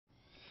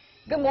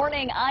Good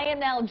morning. I am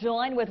now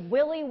joined with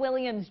Willie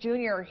Williams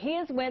Jr. He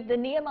is with the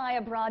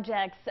Nehemiah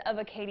Projects of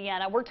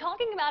Acadiana. We're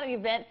talking about an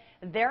event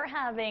they're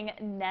having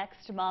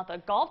next month, a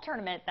golf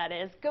tournament, that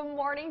is. Good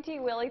morning to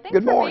you, Willie. Thanks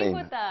for being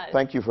with us.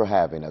 Thank you for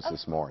having us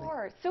this morning. Of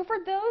course. So for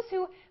those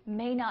who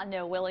may not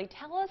know, Willie,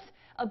 tell us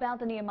about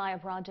the Nehemiah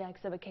Projects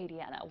of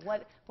Acadiana.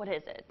 What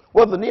is it?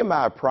 Well, the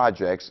Nehemiah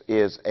Projects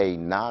is a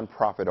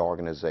nonprofit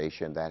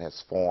organization that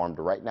has formed.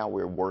 Right now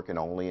we're working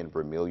only in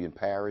Vermilion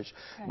Parish,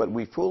 but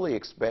we fully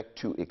expect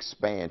to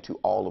expand to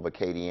all of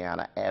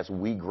Acadiana as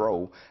we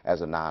grow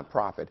as a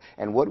nonprofit.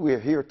 And what we're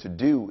here to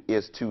do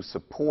is to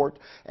support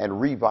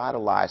and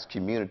revitalize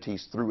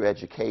communities through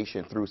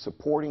education, through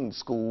supporting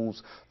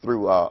schools,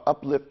 through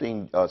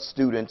uplifting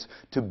students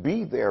to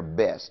be their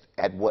best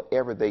at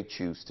whatever they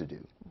choose to do.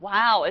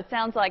 Wow, it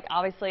sounds like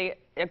obviously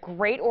a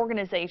great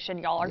organization.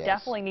 Y'all are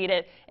definitely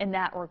needed in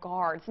that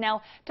regards.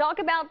 Now, talk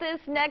about this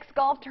next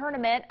golf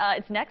tournament.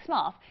 It's next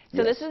month.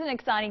 So this is an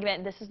exciting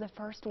event. This is the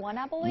first one,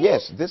 I believe?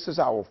 Yes, this is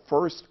our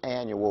first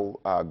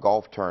annual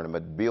golf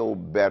tournament,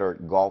 Build Better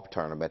Golf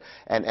Tournament.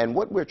 And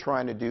what we're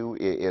trying to do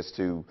is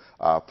to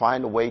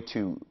find a way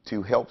to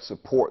help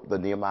support the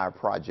Nehemiah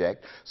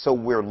Project. So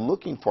we're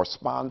looking for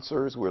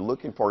sponsors. We're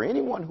looking for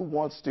anyone who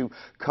wants to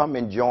come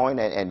and join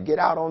and get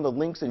out on the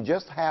links and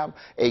just have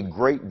a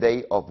great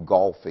day of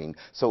golfing.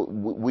 So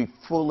we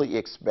fully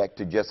expect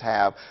to just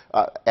have,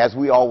 as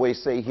we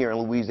always say here in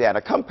Louisiana,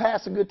 come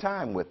pass a good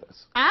time with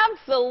us.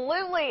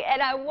 Absolutely.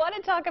 And I want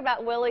to talk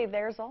about, Willie,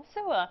 there's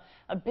also a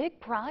big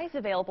prize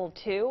available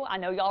too. I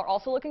know y'all are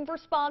also looking for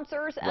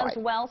sponsors as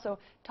well. So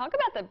talk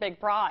about that big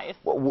prize.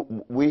 Well,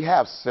 we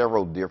have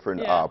several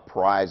different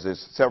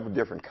prizes, several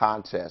different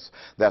contests.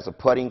 There's a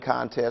putting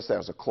contest.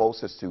 There's a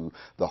closest to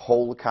the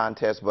hole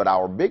contest. But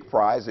our big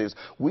prize is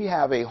we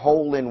have a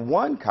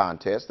hole-in-one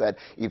contest that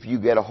if you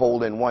get a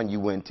hole-in-one, you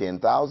win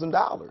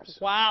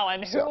 $10,000. Wow,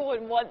 and who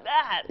would want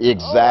that?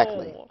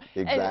 Exactly. Oh.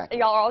 Exactly. And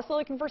y'all are also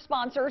looking for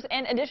sponsors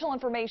and additional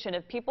information.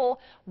 If people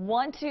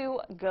want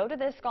to go to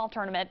this golf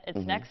tournament,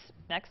 it's next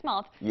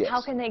month.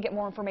 How can they get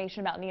more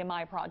information about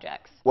Nehemiah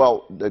Projects?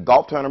 Well, the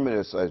golf tournament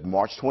is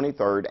March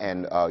 23rd,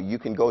 and you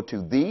can go to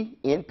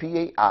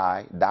thenpai.org.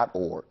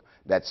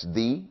 That's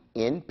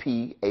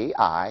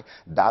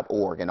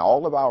thenpai.org, and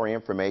all of our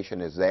information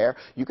is there.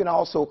 You can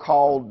also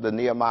call the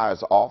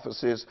Nehemiah's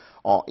offices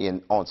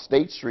on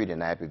State Street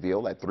in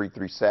Abbeville at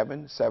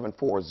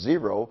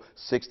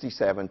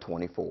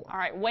 337-740-6724. All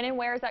right. When and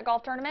where is that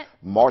golf tournament?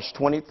 March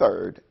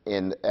 23rd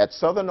at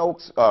Southern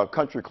Oaks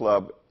Country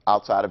Club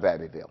outside of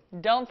Abbeville.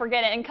 Don't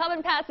forget it. And come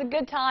and pass a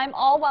good time,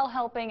 all while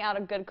helping out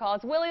a good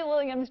cause. Willie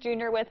Williams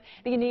Jr. with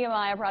the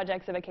Nehemiah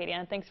Projects of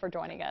Acadiana. Thanks for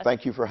joining us.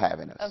 Thank you for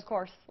having us. Of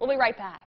course. We'll be right back.